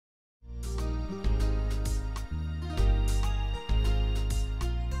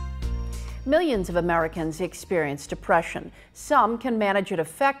Millions of Americans experience depression. Some can manage it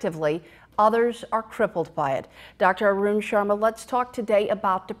effectively, others are crippled by it. Dr. Arun Sharma, let's talk today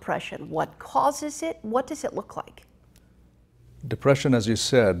about depression. What causes it? What does it look like? Depression, as you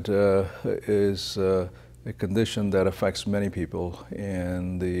said, is a condition that affects many people,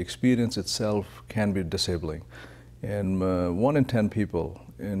 and the experience itself can be disabling. And 1 in 10 people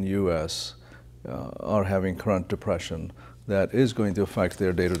in the U.S. Are having current depression that is going to affect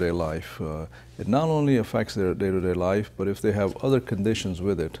their day-to-day life. It not only affects their day-to-day life, but if they have other conditions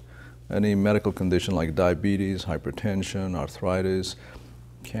with it, any medical condition like diabetes, hypertension, arthritis,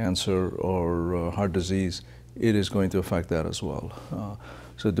 cancer, or heart disease, it is going to affect that as well.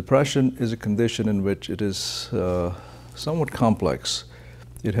 So depression is a condition in which it is somewhat complex.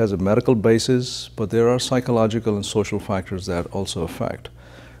 It has a medical basis, but there are psychological and social factors that also affect.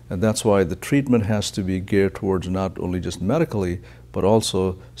 And that's why the treatment has to be geared towards not only just medically, but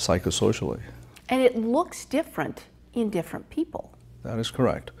also psychosocially. And it looks different in different people. That is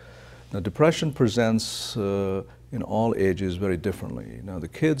correct. Now, depression presents in all ages very differently. Now, the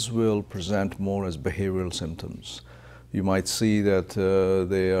kids will present more as behavioral symptoms. You might see that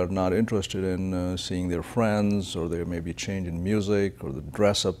they are not interested in seeing their friends, or there may be a change in music, or the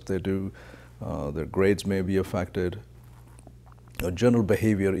dress up they do. Their grades may be affected. General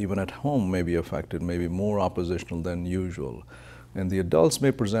behavior, even at home, may be affected, maybe more oppositional than usual. And the adults may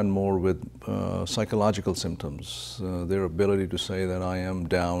present more with psychological symptoms, their ability to say that I am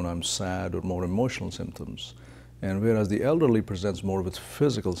down, I'm sad, or more emotional symptoms. And whereas the elderly presents more with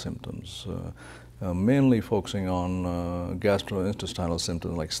physical symptoms, mainly focusing on gastrointestinal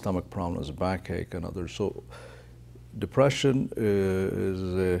symptoms like stomach problems, backache, and others. So depression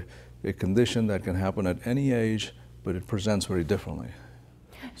is a condition that can happen at any age, but it presents very differently.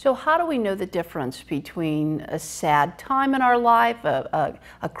 So how do we know the difference between a sad time in our life, a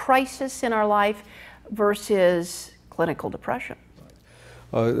crisis in our life, versus clinical depression?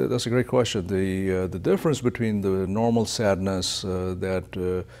 That's a great question. The difference between the normal sadness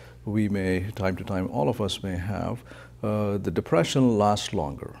that we may, time to time, all of us may have, the depression lasts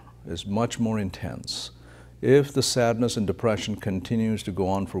longer, is much more intense. If the sadness and depression continues to go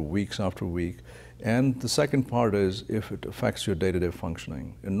on for weeks after week, and the second part is if it affects your day-to-day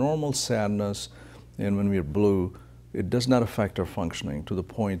functioning. In normal sadness, and when we're blue, it does not affect our functioning to the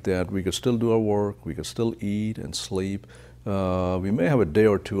point that we could still do our work, we could still eat and sleep. We may have a day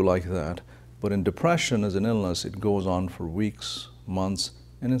or two like that, but in depression as an illness, it goes on for weeks, months,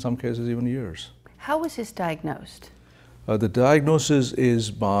 and in some cases even years. How was this diagnosed? The diagnosis is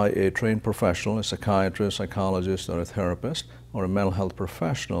by a trained professional, a psychiatrist, psychologist, or a therapist, or a mental health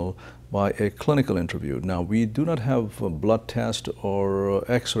professional by a clinical interview. Now, we do not have a blood test or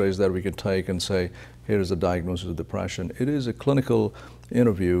x-rays that we can take and say, here is the diagnosis of depression. It is a clinical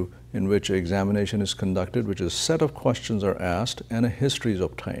interview in which an examination is conducted, which is a set of questions are asked and a history is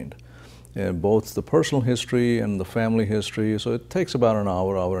obtained. And both the personal history and the family history, so it takes about an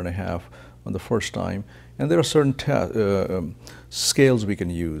hour, hour and a half on the first time. And there are certain scales we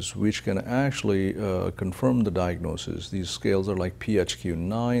can use which can actually confirm the diagnosis. These scales are like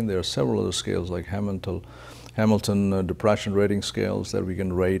PHQ-9. There are several other scales like Hamilton depression rating scales that we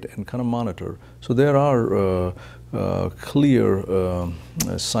can rate and kind of monitor. So there are clear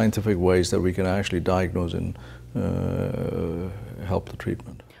scientific ways that we can actually diagnose and help the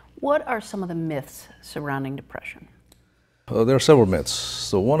treatment. What are some of the myths surrounding depression? There are several myths.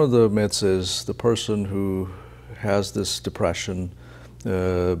 So one of the myths is the person who has this depression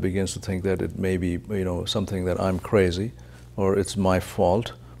begins to think that it may be, something that I'm crazy, or it's my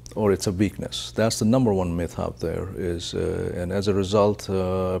fault, or it's a weakness. That's the number one myth out there. And as a result,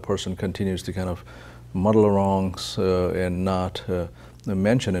 a person continues to kind of muddle around and not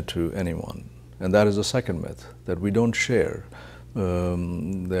mention it to anyone. And that is the second myth that we don't share.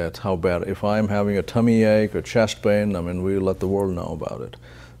 That how bad, if I'm having a tummy ache or chest pain, we let the world know about it.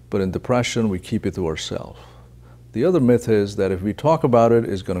 But in depression, we keep it to ourselves. The other myth is that if we talk about it,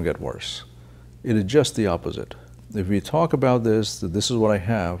 it's going to get worse. It is just the opposite. If we talk about this, that this is what I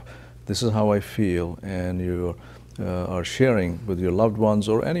have, this is how I feel, and you are sharing with your loved ones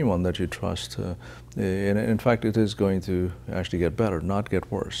or anyone that you trust, and in fact, it is going to actually get better, not get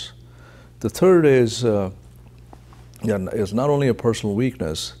worse. The third is it's not only a personal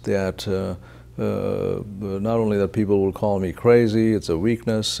weakness that not only that people will call me crazy, it's a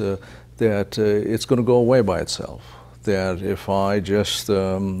weakness that it's going to go away by itself. That if I just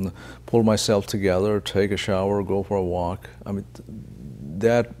pull myself together, take a shower, go for a walk,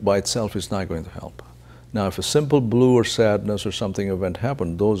 that by itself is not going to help. Now, if a simple blue or sadness or something event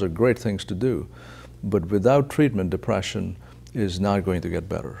happened, those are great things to do. But without treatment, depression is not going to get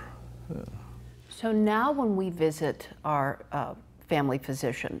better. So now when we visit our family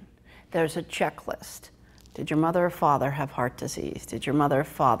physician, there's a checklist. Did your mother or father have heart disease? Did your mother or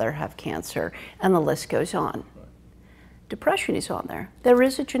father have cancer? And the list goes on. Right. Depression is on there. There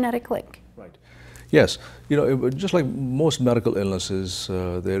is a genetic link. Right. Yes. You know, just like most medical illnesses,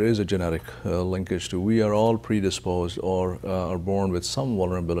 there is a genetic linkage to. We are all predisposed or are born with some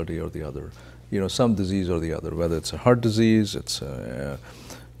vulnerability or the other. You know, some disease or the other, whether it's a heart disease, it's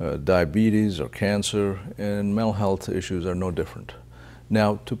diabetes or cancer, and mental health issues are no different.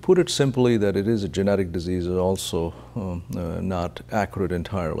 Now, to put it simply that it is a genetic disease is also not accurate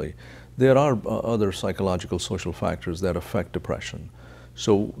entirely. There are other psychological, social factors that affect depression.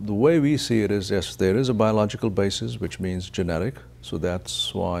 So the way we see it is, yes, there is a biological basis, which means genetic, so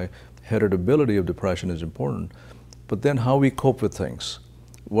that's why heritability of depression is important. But then how we cope with things.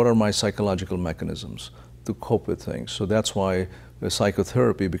 What are my psychological mechanisms to cope with things? So that's why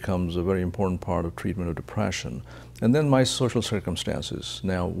psychotherapy becomes a very important part of treatment of depression. And then my social circumstances.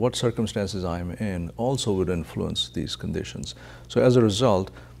 Now, what circumstances I'm in also would influence these conditions. So as a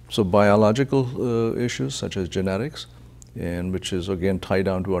result, so biological issues such as genetics, and which is again tied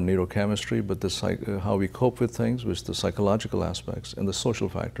down to our neurochemistry, but how we cope with things, which the psychological aspects, and the social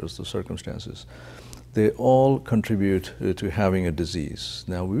factors, the circumstances, they all contribute to having a disease.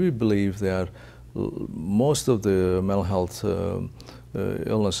 Now, we believe that most of the mental health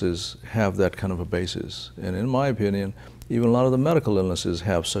illnesses have that kind of a basis. And in my opinion, even a lot of the medical illnesses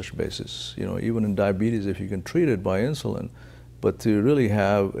have such basis. You know, even in diabetes, if you can treat it by insulin, but to really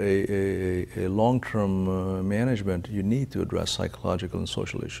have a long-term management, you need to address psychological and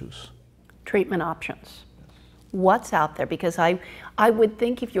social issues. Treatment options. What's out there? Because I would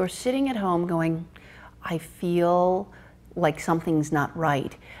think if you're sitting at home going, I feel like something's not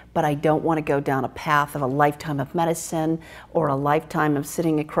right, but I don't want to go down a path of a lifetime of medicine or a lifetime of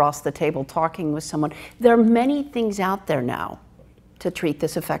sitting across the table talking with someone. There are many things out there now to treat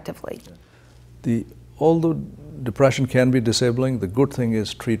this effectively. Although depression can be disabling, the good thing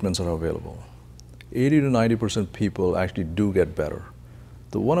is treatments are available. 80 to 90% people actually do get better.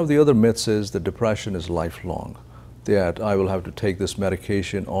 One of the other myths is that depression is lifelong, that I will have to take this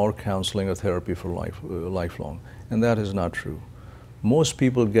medication or counseling or therapy for lifelong. And that is not true. Most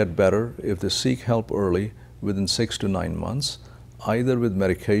people get better if they seek help early, within 6 to 9 months, either with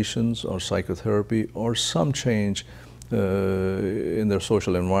medications or psychotherapy or some change in their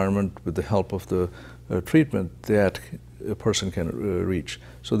social environment with the help of the treatment that a person can reach.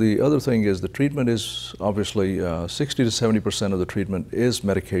 So the other thing is the treatment is obviously 60 to 70% of the treatment is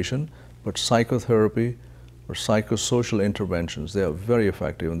medication, but psychotherapy or psychosocial interventions, they are very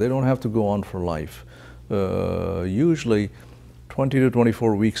effective and they don't have to go on for life. Usually 20 to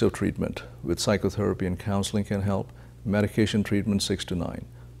 24 weeks of treatment with psychotherapy and counseling can help. Medication treatment 6 to 9.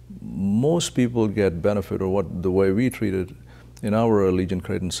 Most people get benefit, or the way we treat it in our Legion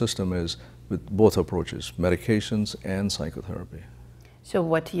Creighton system is with both approaches, medications and psychotherapy. So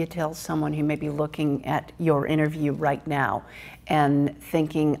what do you tell someone who may be looking at your interview right now and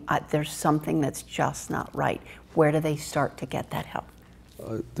thinking there's something that's just not right? Where do they start to get that help?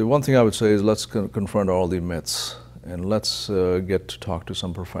 The one thing I would say is let's confront all the myths and let's get to talk to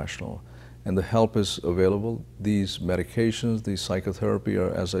some professional. And the help is available. These medications, these psychotherapy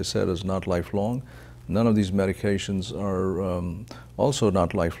are, as I said, is not lifelong. None of these medications are also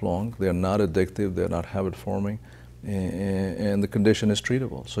not lifelong. They're not addictive, they're not habit forming, and the condition is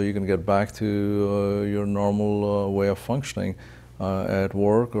treatable. So you can get back to your normal way of functioning at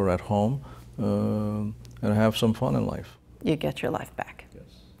work or at home and have some fun in life. You get your life back. Yes.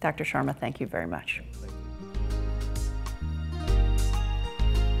 Dr. Sharma, thank you very much.